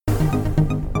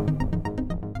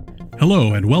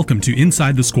Hello and welcome to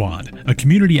Inside the Squad, a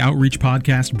community outreach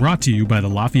podcast brought to you by the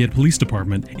Lafayette Police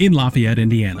Department in Lafayette,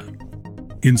 Indiana.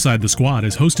 Inside the Squad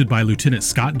is hosted by Lieutenant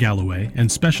Scott Galloway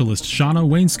and Specialist Shauna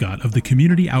Wainscott of the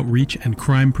Community Outreach and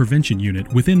Crime Prevention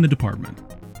Unit within the department.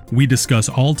 We discuss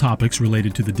all topics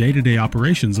related to the day-to-day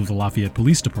operations of the Lafayette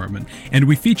Police Department, and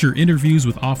we feature interviews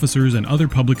with officers and other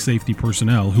public safety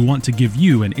personnel who want to give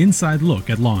you an inside look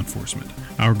at law enforcement.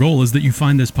 Our goal is that you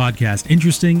find this podcast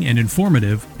interesting and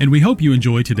informative, and we hope you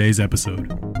enjoy today's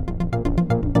episode.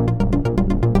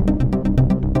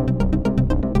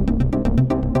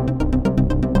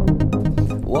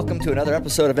 Welcome to another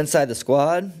episode of Inside the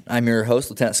Squad. I'm your host,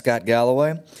 Lieutenant Scott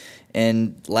Galloway,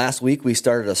 and last week we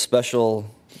started a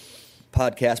special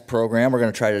podcast program. We're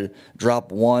going to try to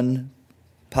drop one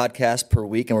podcast per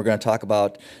week, and we're going to talk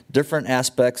about different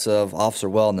aspects of officer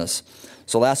wellness.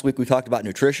 So last week we talked about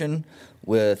nutrition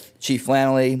with Chief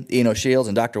Flannelly, Ian O'Shields,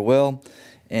 and Dr. Will,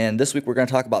 and this week we're going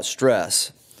to talk about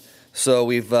stress. So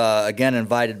we've again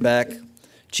invited back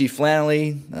Chief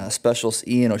Flannelly, Specialist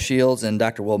Ian O'Shields, and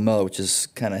Dr. Will Miller, which is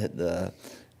kind of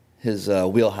his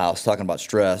wheelhouse, talking about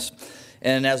stress.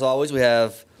 And as always, we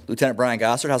have Lieutenant Brian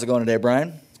Gossard. How's it going today,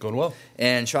 Brian? Going well.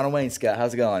 And Shauna Wainscott,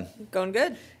 how's it going? Going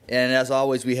good. And as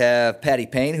always, we have Patty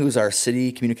Payne, who's our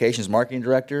City Communications Marketing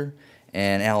Director,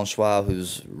 and Alan Schwab,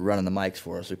 who's running the mics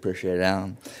for us. We appreciate it,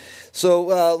 Alan.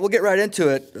 So we'll get right into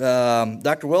it.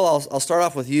 Dr. Will, I'll start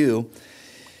off with you.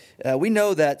 We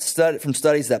know that from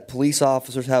studies that police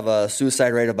officers have a suicide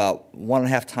rate about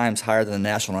 1.5 times higher than the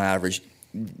national average.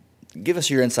 Give us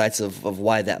your insights of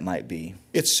why that might be.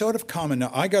 It's sort of common.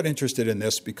 Now, I got interested in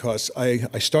this because I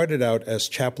started out as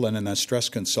chaplain and as stress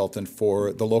consultant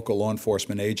for the local law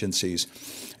enforcement agencies.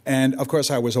 And, of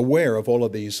course, I was aware of all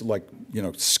of these,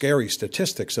 scary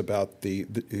statistics about the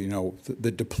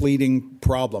depleting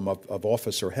problem of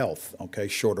officer health,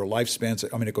 shorter lifespans.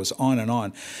 I mean, it goes on and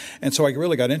on. And so I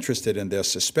really got interested in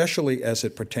this, especially as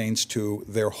it pertains to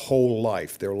their whole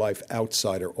life, their life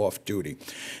outside or off duty.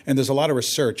 And there's a lot of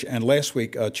research. And last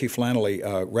week, Chief Flannelly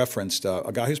referenced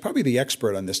a guy who's probably the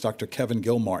expert on this, Dr. Kevin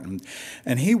Gilmartin.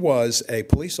 And he was a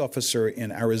police officer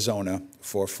in Arizona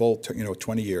for full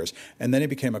 20 years. And then he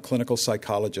became a clinical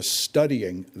psychologist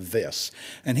studying this.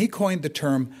 And he coined the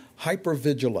term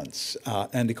hypervigilance,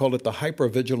 and he called it the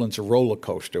hypervigilance roller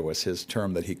coaster was his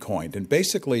term that he coined. And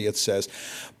basically it says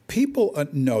people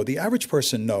know, the average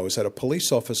person knows that a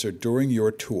police officer during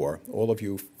your tour, all of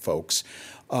you folks,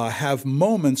 have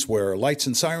moments where lights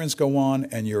and sirens go on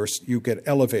and you get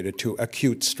elevated to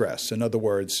acute stress. In other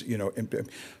words,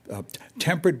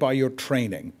 tempered by your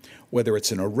training, whether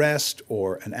it's an arrest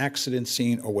or an accident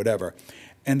scene or whatever.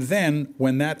 And then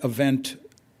when that event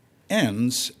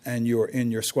ends and you're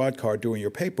in your squad car doing your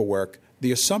paperwork,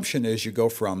 the assumption is you go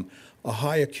from a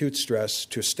high acute stress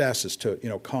to stasis, to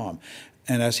calm.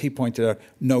 And as he pointed out,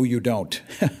 no, you don't.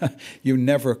 You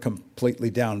never completely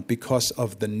down because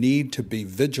of the need to be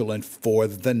vigilant for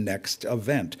the next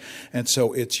event. And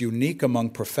so it's unique among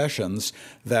professions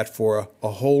that for a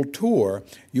whole tour,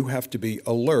 you have to be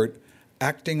alert,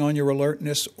 acting on your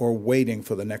alertness or waiting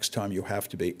for the next time you have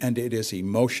to be. And it is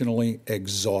emotionally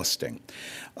exhausting.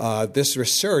 This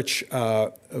research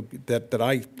that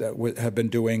I have been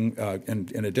doing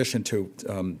in addition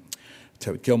to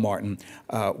Gilmartin,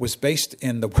 was based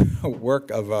in the work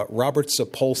of Robert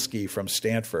Sapolsky from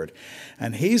Stanford.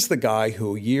 And he's the guy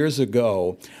who years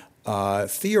ago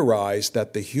theorized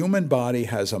that the human body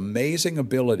has amazing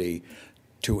ability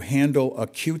to handle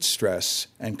acute stress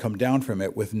and come down from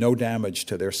it with no damage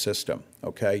to their system.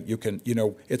 Okay, you can,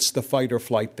 it's the fight or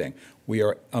flight thing. We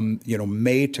are,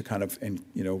 made to kind of,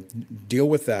 deal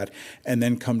with that and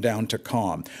then come down to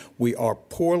calm. We are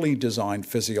poorly designed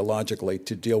physiologically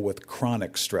to deal with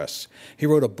chronic stress. He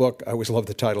wrote a book, I always love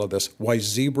the title of this, Why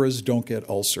Zebras Don't Get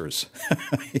Ulcers.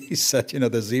 He said,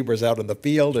 the zebras out in the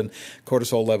field and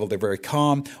cortisol level, they're very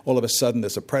calm. All of a sudden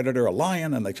there's a predator, a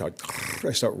lion, and they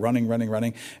start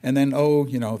running. And then,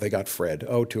 they got Fred.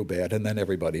 Oh, too bad. And then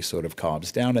everybody sort of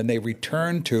calms down and they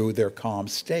return to their calm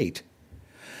state.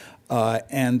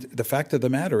 And the fact of the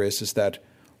matter is that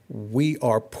we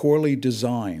are poorly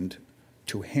designed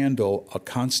to handle a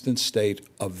constant state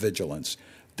of vigilance.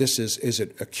 Is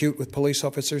it acute with police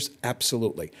officers?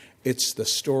 Absolutely. It's the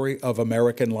story of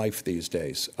American life these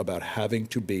days about having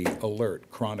to be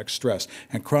alert, chronic stress.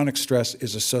 And chronic stress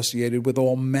is associated with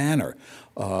all manner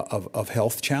of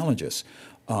health challenges.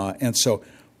 And so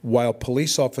while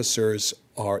police officers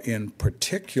are in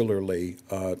particularly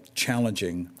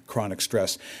challenging chronic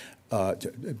stress,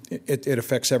 it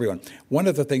affects everyone. One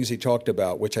of the things he talked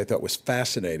about, which I thought was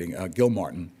fascinating,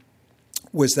 Gilmartin,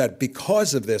 was that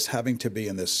because of this having to be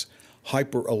in this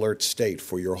hyper alert state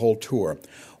for your whole tour,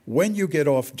 when you get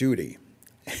off duty,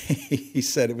 he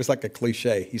said, it was like a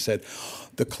cliche. He said,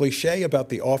 the cliche about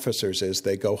the officers is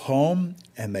they go home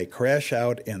and they crash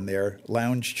out in their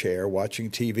lounge chair watching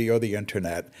TV or the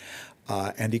internet.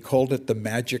 And he called it the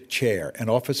magic chair. And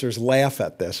officers laugh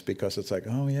at this because it's like,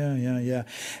 oh, yeah.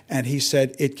 And he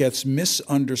said it gets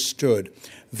misunderstood.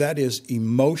 That is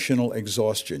emotional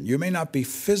exhaustion. You may not be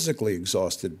physically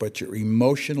exhausted, but you're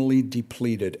emotionally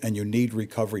depleted and you need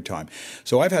recovery time.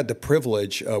 So I've had the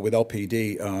privilege with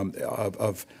LPD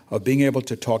of being able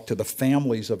to talk to the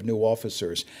families of new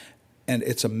officers. And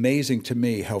it's amazing to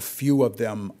me how few of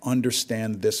them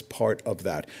understand this part of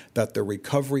that the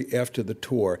recovery after the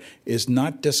tour is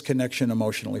not disconnection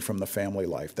emotionally from the family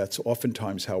life. That's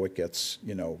oftentimes how it gets,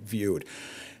 viewed.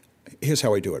 Here's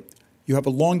how I do it. You have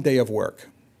a long day of work,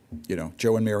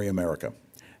 Joe and Mary America,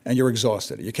 and you're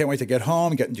exhausted. You can't wait to get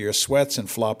home, get into your sweats, and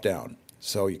flop down.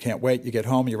 So you can't wait. You get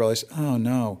home, you realize, oh,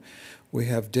 no. We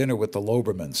have dinner with the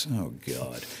Lobermans. Oh,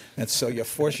 God. And so you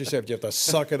force yourself, you have to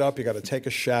suck it up, you got to take a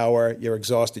shower, you're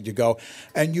exhausted, you go.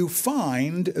 And you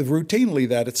find routinely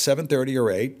that at 7:30 or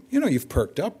 8, you've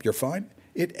perked up, you're fine.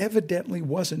 It evidently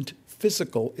wasn't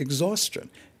physical exhaustion.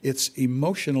 It's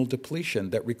emotional depletion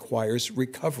that requires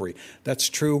recovery. That's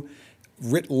true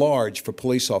writ large for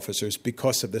police officers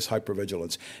because of this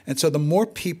hypervigilance. And so the more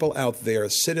people out there,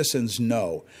 citizens,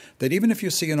 know that even if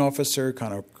you see an officer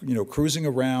kind of cruising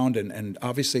around and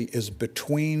obviously is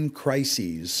between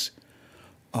crises,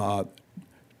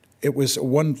 it was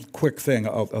one quick thing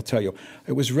I'll tell you.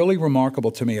 It was really remarkable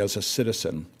to me as a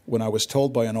citizen when I was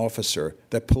told by an officer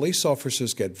that police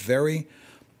officers get they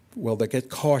get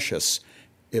cautious.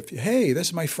 Hey, this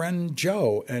is my friend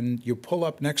Joe, and you pull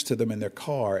up next to them in their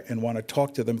car and want to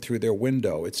talk to them through their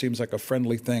window. It seems like a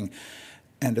friendly thing.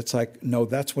 And it's like, no,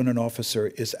 that's when an officer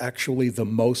is actually the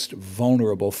most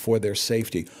vulnerable for their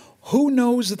safety. Who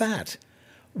knows that?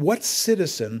 What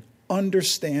citizen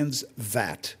understands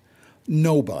that?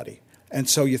 Nobody. And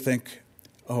so you think,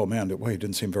 oh, man, he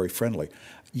didn't seem very friendly.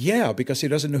 Yeah, because he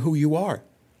doesn't know who you are,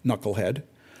 knucklehead.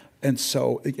 And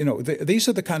so, these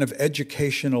are the kind of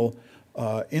educational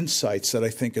insights that I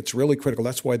think it's really critical.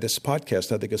 That's why this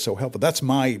podcast, I think, is so helpful. That's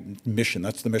my mission.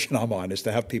 That's the mission I'm on, is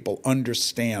to have people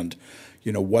understand,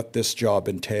 what this job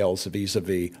entails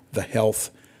vis-a-vis the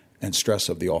health and stress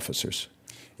of the officers.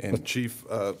 And Chief,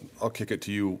 I'll kick it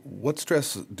to you. What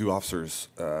stress do officers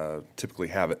typically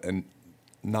have and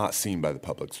not seen by the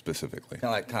public specifically?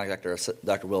 Kind of like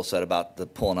Dr. Will said about the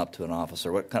pulling up to an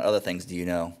officer. What kind of other things do you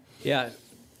know? Yeah.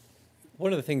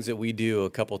 One of the things that we do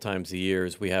a couple times a year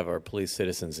is we have our Police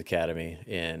Citizens Academy,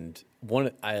 and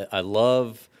I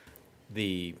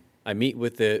meet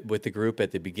with the group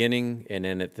at the beginning and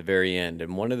then at the very end.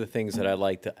 And one of the things that I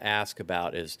like to ask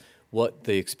about is what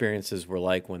the experiences were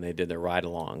like when they did their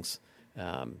ride-alongs,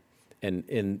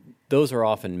 and those are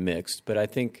often mixed. But I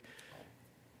think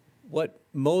what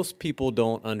most people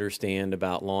don't understand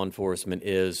about law enforcement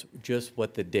is just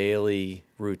what the daily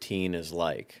routine is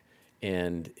like.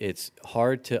 And it's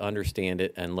hard to understand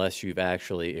it unless you've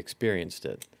actually experienced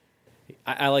it.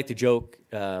 I like to joke,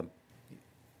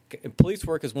 police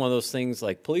work is one of those things,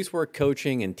 like police work,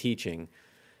 coaching, and teaching.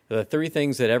 The three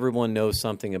things that everyone knows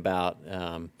something about,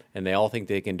 and they all think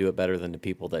they can do it better than the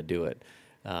people that do it,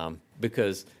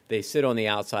 because they sit on the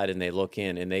outside and they look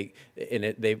in, and I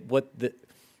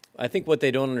think what they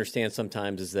don't understand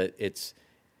sometimes is that it's,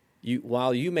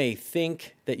 while you may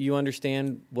think that you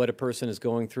understand what a person is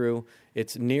going through,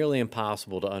 it's nearly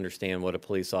impossible to understand what a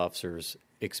police officer is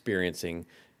experiencing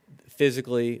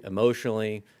physically,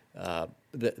 emotionally,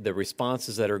 the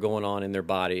responses that are going on in their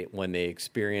body when they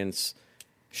experience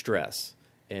stress.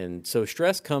 And so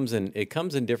stress comes in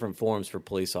different forms for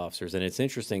police officers, and it's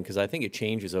interesting because I think it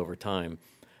changes over time.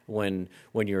 When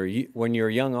you're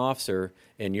a young officer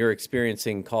and you're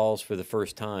experiencing calls for the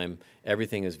first time,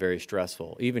 everything is very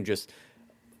stressful. Even just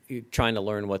trying to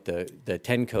learn what the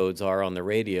 10 codes are on the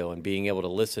radio and being able to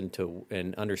listen to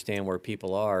and understand where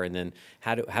people are, and then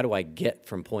how do I get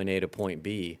from point A to point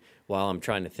B while I'm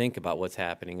trying to think about what's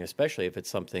happening, especially if it's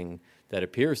something that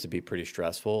appears to be pretty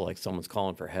stressful, like someone's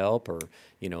calling for help, or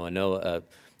I know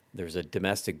there's a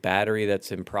domestic battery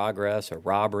that's in progress or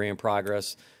robbery in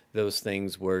progress. Those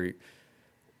things where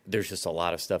there's just a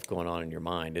lot of stuff going on in your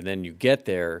mind, and then you get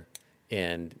there,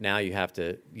 and now you have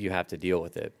to deal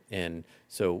with it. And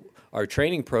so our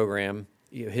training program,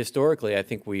 historically, I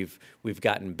think we've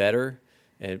gotten better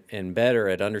and better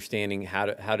at understanding how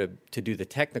to do the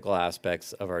technical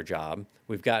aspects of our job.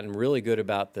 We've gotten really good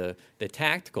about the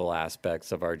tactical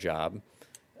aspects of our job.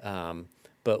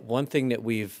 But one thing that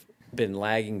we've been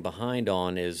lagging behind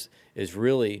on is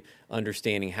really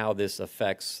understanding how this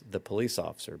affects the police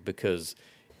officer, because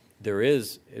there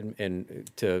is, and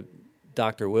to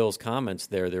Dr. Will's comments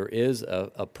there is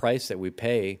a price that we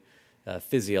pay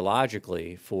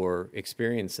physiologically for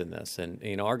experiencing this.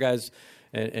 And, our guys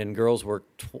and girls work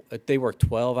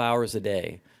 12 hours a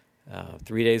day,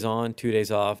 3 days on, 2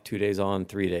 days off, 2 days on,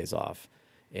 3 days off.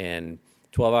 And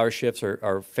 12-hour shifts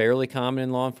are fairly common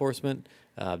in law enforcement.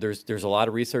 There's a lot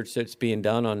of research that's being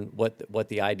done on what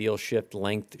the ideal shift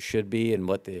length should be and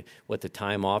what the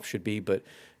time off should be. But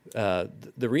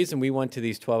the reason we went to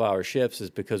these 12-hour shifts is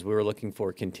because we were looking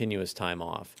for continuous time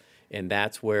off, and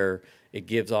that's where it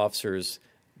gives officers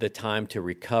the time to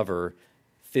recover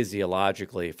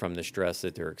physiologically from the stress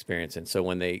that they're experiencing. So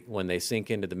when they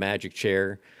sink into the magic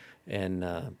chair, and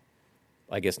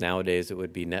I guess nowadays it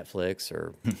would be Netflix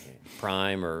or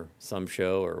Prime or some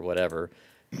show or whatever.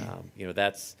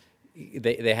 That's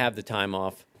they have the time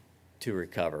off to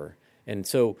recover. And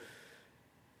so,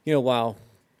 while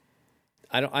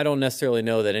I don't necessarily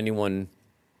know that anyone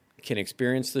can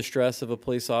experience the stress of a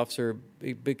police officer,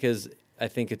 because I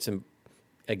think it's,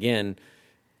 again,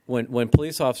 when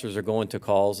police officers are going to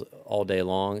calls all day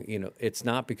long, it's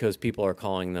not because people are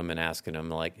calling them and asking them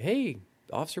like, "Hey,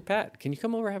 Officer Pat, can you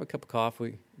come over and have a cup of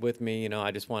coffee with me?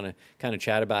 I just want to kind of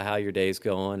chat about how your day's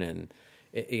going." And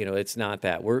it's not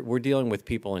that. We're dealing with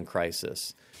people in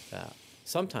crisis,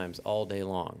 sometimes all day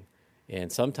long,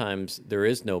 and sometimes there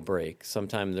is no break.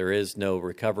 Sometimes there is no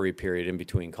recovery period in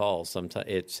between calls.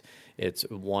 Sometimes it's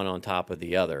one on top of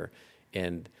the other,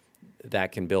 and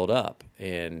that can build up.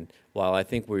 And while I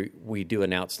think we do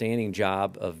an outstanding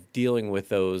job of dealing with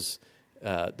those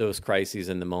crises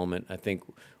in the moment, I think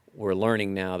we're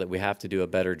learning now that we have to do a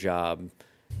better job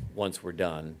once we're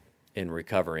done in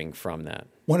recovering from that.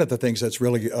 One of the things that's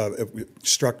really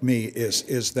struck me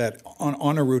is that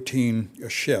on a routine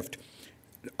shift,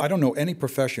 I don't know any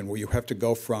profession where you have to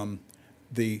go from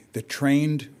the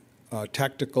trained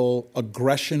tactical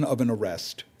aggression of an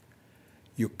arrest.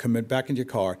 You come back into your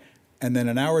car, and then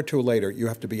an hour or two later, you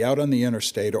have to be out on the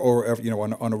interstate or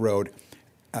on a road,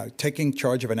 taking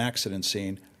charge of an accident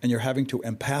scene, and you're having to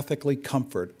empathically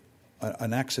comfort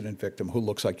an accident victim who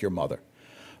looks like your mother.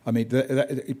 I mean,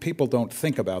 people don't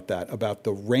think about that, about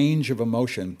the range of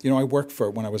emotion. I worked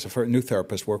when I was a new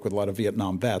therapist, worked with a lot of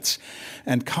Vietnam vets.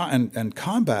 And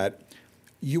combat,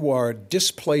 you are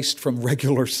displaced from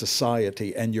regular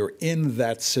society, and you're in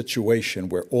that situation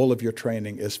where all of your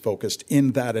training is focused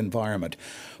in that environment.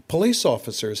 Police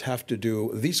officers have to do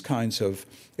these kinds of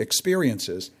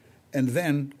experiences and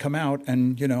then come out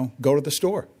and, go to the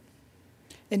store.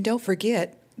 And don't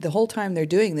forget, the whole time they're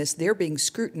doing this, they're being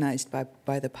scrutinized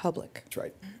by the public.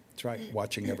 That's right.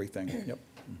 Watching everything. Yep.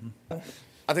 Mm-hmm.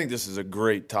 I think this is a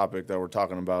great topic that we're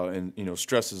talking about, and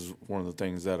stress is one of the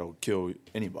things that'll kill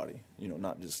anybody.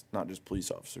 Not just police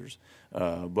officers,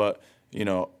 but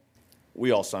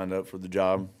we all signed up for the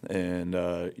job, and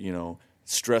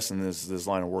stress in this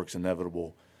line of work is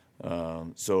inevitable.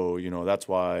 So that's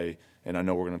why. And I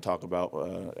know we're going to talk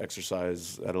about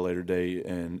exercise at a later date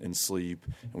and sleep,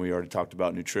 and we already talked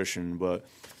about nutrition. But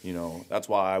that's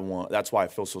why I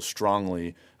feel so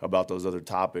strongly about those other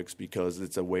topics, because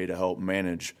it's a way to help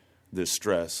manage this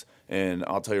stress. And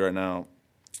I'll tell you right now,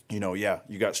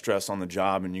 you got stress on the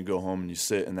job, and you go home and you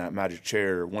sit in that magic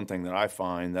chair. One thing that I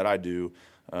find that I do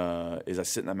is I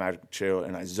sit in that magic chair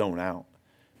and I zone out.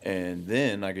 And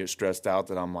then I get stressed out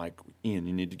that I'm like, Ian,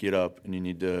 you need to get up and you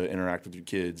need to interact with your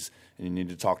kids and you need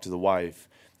to talk to the wife.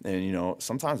 And,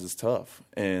 sometimes it's tough.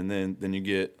 And then you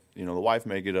get, the wife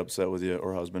may get upset with you,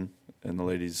 or husband in the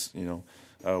ladies',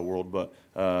 world. But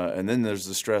and then there's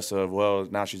the stress of, well,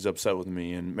 now she's upset with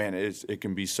me. And, man, it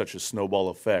can be such a snowball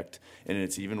effect. And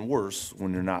it's even worse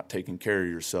when you're not taking care of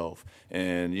yourself.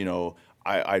 And,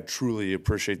 I truly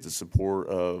appreciate the support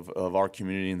of our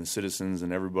community and the citizens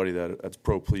and everybody that's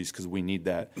pro-police, because we need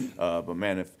that. But,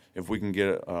 man, if we can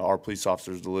get our police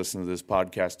officers to listen to this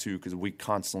podcast, too, because we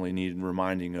constantly need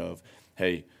reminding of,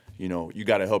 hey, you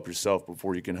got to help yourself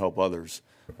before you can help others.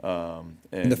 And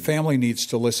the family needs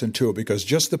to listen, too, because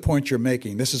just the point you're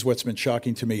making, this is what's been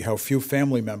shocking to me, how few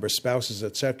family members, spouses,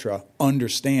 et cetera,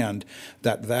 understand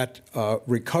that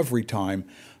recovery time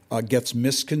gets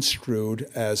misconstrued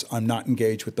as I'm not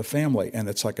engaged with the family. And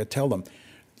it's like I tell them,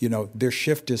 their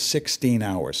shift is 16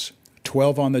 hours,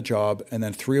 12 on the job, and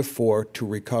then 3 or 4 to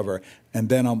recover. And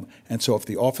so if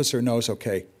the officer knows,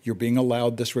 okay, you're being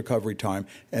allowed this recovery time,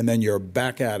 and then you're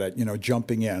back at it,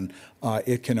 jumping in,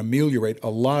 it can ameliorate a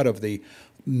lot of the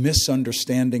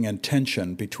misunderstanding and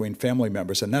tension between family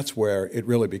members. And that's where it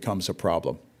really becomes a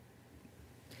problem.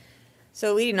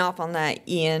 So leading off on that,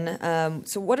 Ian,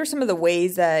 so what are some of the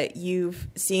ways that you've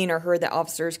seen or heard that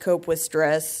officers cope with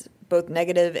stress, both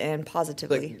negative and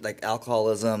positively? Like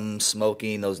alcoholism,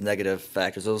 smoking, those negative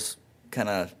factors, those kind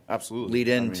of Absolutely lead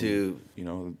into.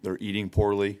 They're eating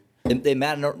poorly. They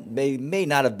may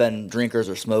not have been drinkers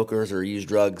or smokers or used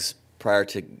drugs prior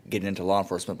to getting into law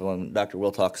enforcement, but when Dr.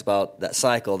 Will talks about that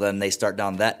cycle, then they start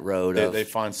down that road. They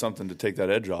find something to take that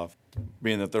edge off.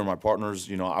 Being that they're my partners,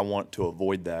 I want to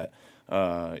avoid that.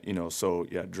 So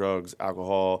drugs,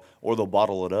 alcohol, or they'll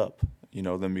bottle it up.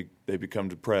 Then they become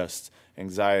depressed,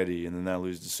 anxiety, and then that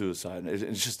leads to suicide.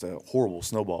 It's just a horrible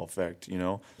snowball effect,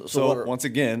 So once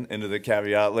again, into the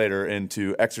caveat later,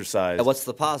 into exercise. And what's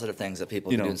the positive things that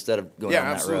people can do instead of going down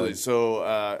that road? Yeah, absolutely.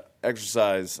 So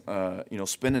exercise,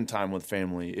 spending time with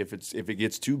family. If it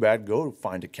gets too bad, go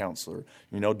find a counselor.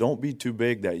 Don't be too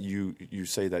big that you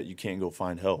say that you can't go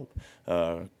find help.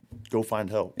 Go find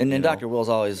help. And then Dr. Will's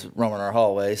always roaming our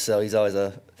hallway, so he's always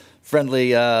a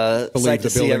friendly sight to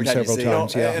see every time you see him.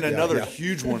 And another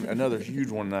huge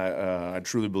one that I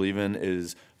truly believe in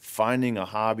is finding a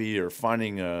hobby or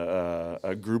finding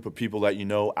a group of people that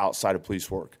outside of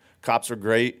police work. Cops are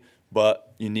great,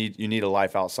 but you need a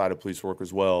life outside of police work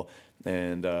as well.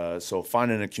 And so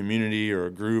finding a community or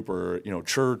a group or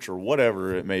church or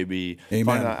whatever it may be, Amen.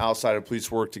 Finding that outside of police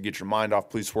work to get your mind off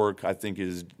police work, I think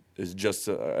is just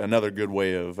another good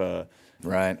way of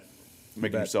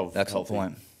making yourself Excellent healthy.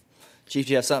 point. Chief,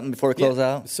 do you have something before we close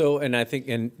out? So, and I think,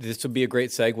 and this would be a great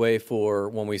segue for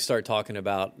when we start talking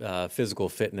about physical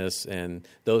fitness and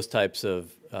those types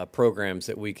of programs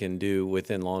that we can do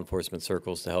within law enforcement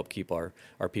circles to help keep our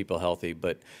people healthy.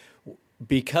 But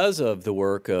because of the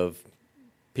work of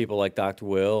people like Dr.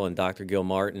 Will and Dr. Gil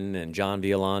Martin and John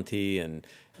Violante and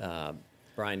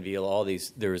Brian Vila, all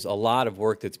these, there's a lot of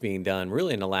work that's being done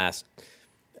really in the last,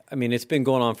 it's been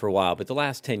going on for a while, but the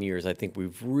last 10 years, I think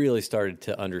we've really started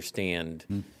to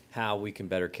understand how we can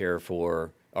better care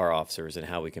for our officers and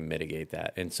how we can mitigate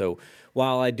that. And so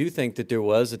while I do think that there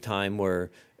was a time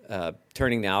where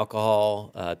turning to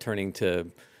alcohol, turning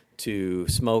to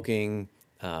smoking,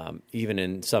 even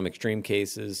in some extreme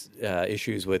cases,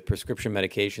 issues with prescription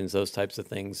medications, those types of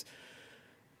things,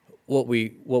 what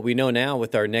we know now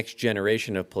with our next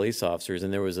generation of police officers,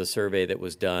 and there was a survey that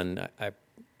was done.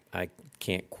 I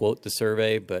can't quote the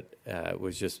survey, but I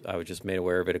was just made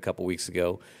aware of it a couple weeks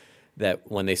ago. That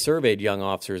when they surveyed young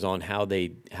officers on how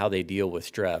they deal with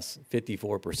stress,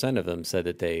 54% of them said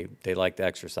that they like to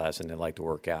exercise and they like to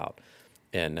work out,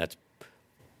 and that's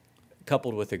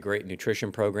coupled with a great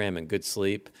nutrition program and good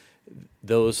sleep.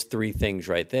 Those three things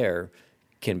right there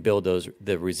can build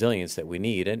the resilience that we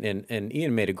need. And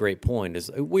Ian made a great point.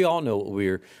 Is we all know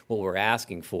what we're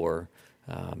asking for.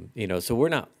 So we're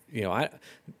not.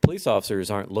 Police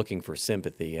officers aren't looking for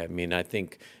sympathy. I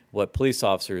think what police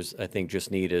officers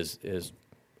just need is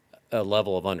a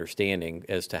level of understanding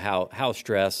as to how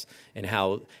stress and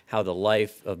how the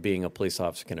life of being a police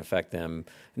officer can affect them,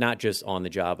 not just on the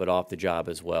job but off the job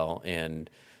as well. And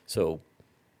so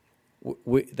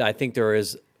I think there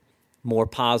is more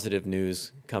positive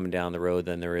news coming down the road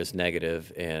than there is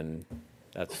negative, and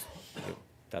that's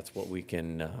what we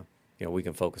can we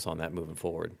can focus on that moving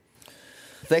forward.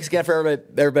 Thanks again for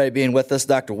everybody being with us,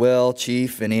 Dr. Will,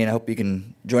 Chief, and Ian. I hope you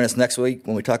can join us next week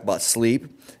when we talk about sleep.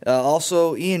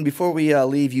 Also, Ian, before we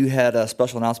leave, you had a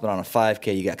special announcement on a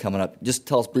 5K you got coming up. Just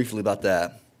tell us briefly about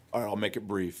that. All right, I'll make it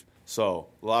brief. So,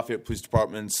 Lafayette Police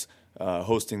Department's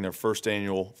hosting their first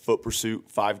annual Foot Pursuit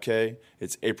 5K.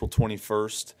 It's April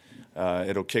 21st.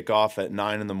 It'll kick off at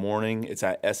 9 in the morning. It's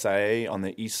at SIA on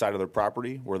the east side of their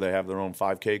property where they have their own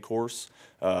 5K course.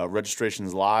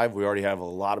 Registration's live. We already have a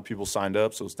lot of people signed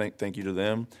up, so thank you to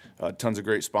them. Tons of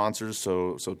great sponsors,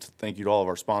 so thank you to all of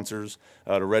our sponsors.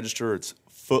 To register, it's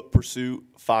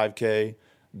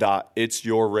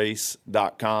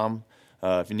footpursuit5k.itsyourrace.com.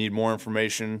 If you need more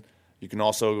information, you can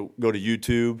also go to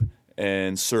YouTube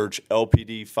and search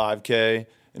LPD 5K,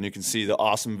 and you can see the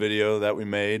awesome video that we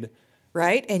made.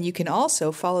 Right, and you can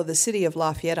also follow the City of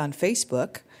Lafayette on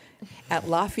Facebook at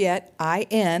Lafayette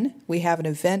IN. We have an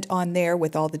event on there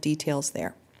with all the details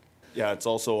there. Yeah, it's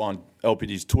also on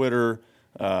LPD's Twitter.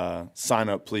 Sign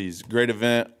up, please. Great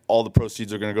event. All the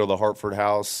proceeds are going to go to the Hartford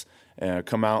House.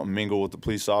 Come out and mingle with the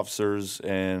police officers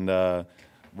and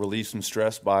relieve some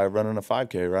stress by running a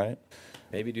 5K, right?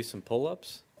 Maybe do some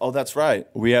pull-ups? Oh, that's right.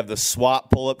 We have the SWAT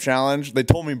pull-up challenge. They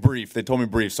told me brief,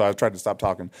 so I've tried to stop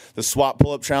talking. The SWAT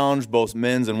pull-up challenge, both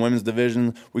men's and women's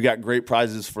division. We got great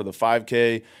prizes for the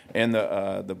 5K and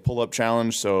the pull-up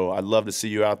challenge, so I'd love to see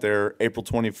you out there April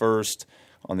 21st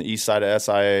on the east side of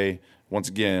SIA. Once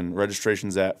again,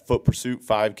 registration's at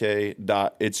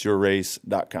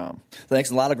footpursuit5k.itsyourrace.com.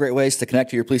 Thanks. A lot of great ways to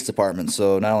connect to your police department.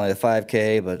 So not only the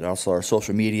 5K, but also our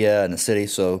social media and the city.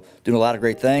 So doing a lot of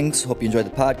great things. Hope you enjoyed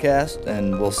the podcast,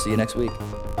 and we'll see you next week.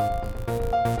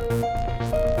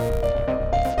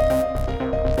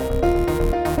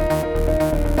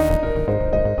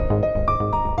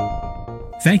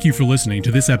 Thank you for listening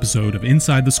to this episode of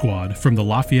Inside the Squad from the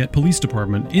Lafayette Police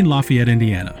Department in Lafayette,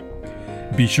 Indiana.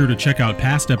 Be sure to check out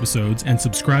past episodes and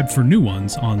subscribe for new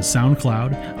ones on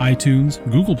SoundCloud, iTunes,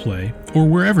 Google Play, or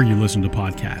wherever you listen to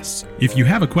podcasts. If you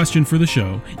have a question for the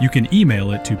show, you can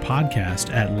email it to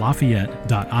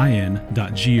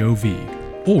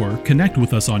podcast@lafayette.in.gov or connect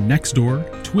with us on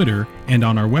Nextdoor, Twitter, and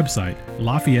on our website,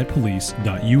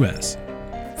 lafayettepolice.us.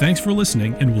 Thanks for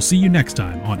listening, and we'll see you next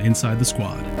time on Inside the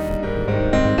Squad.